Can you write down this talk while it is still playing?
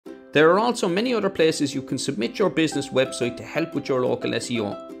There are also many other places you can submit your business website to help with your local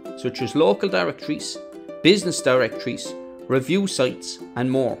SEO, such as local directories, business directories, review sites, and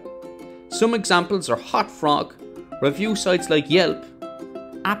more. Some examples are Hotfrog, review sites like Yelp,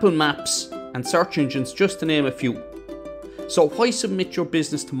 Apple Maps, and search engines, just to name a few. So why submit your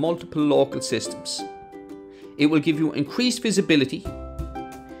business to multiple local systems? It will give you increased visibility,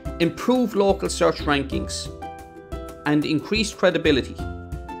 improve local search rankings, and increased credibility.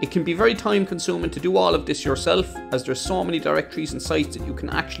 It can be very time consuming to do all of this yourself, as there's so many directories and sites that you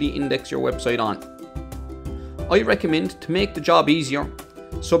can actually index your website on. I recommend, to make the job easier,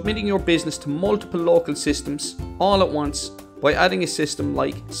 submitting your business to multiple local systems all at once by adding a system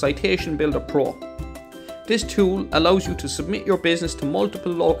like Citation Builder Pro. This tool allows you to submit your business to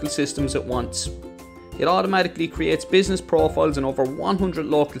multiple local systems at once. It automatically creates business profiles in over 100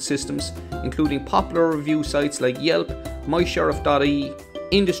 local systems, including popular review sites like Yelp, mysheriff.ie,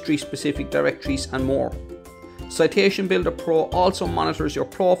 industry-specific directories, and more. Citation Builder Pro also monitors your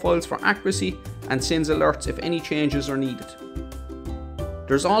profiles for accuracy and sends alerts if any changes are needed.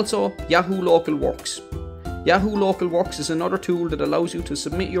 There's also Yahoo Local Works. Yahoo Local Works is another tool that allows you to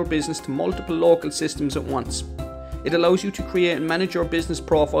submit your business to multiple local systems at once. It allows you to create and manage your business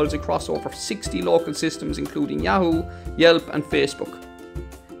profiles across over 60 local systems, including Yahoo, Yelp, and Facebook.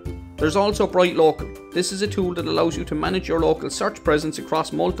 There's also Bright Local. This is a tool that allows you to manage your local search presence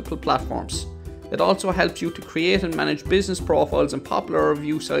across multiple platforms. It also helps you to create and manage business profiles on popular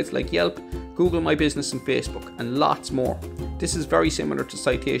review sites like Yelp, Google My Business, and Facebook, and lots more. This is very similar to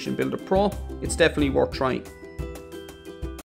Citation Builder Pro. It's definitely worth trying.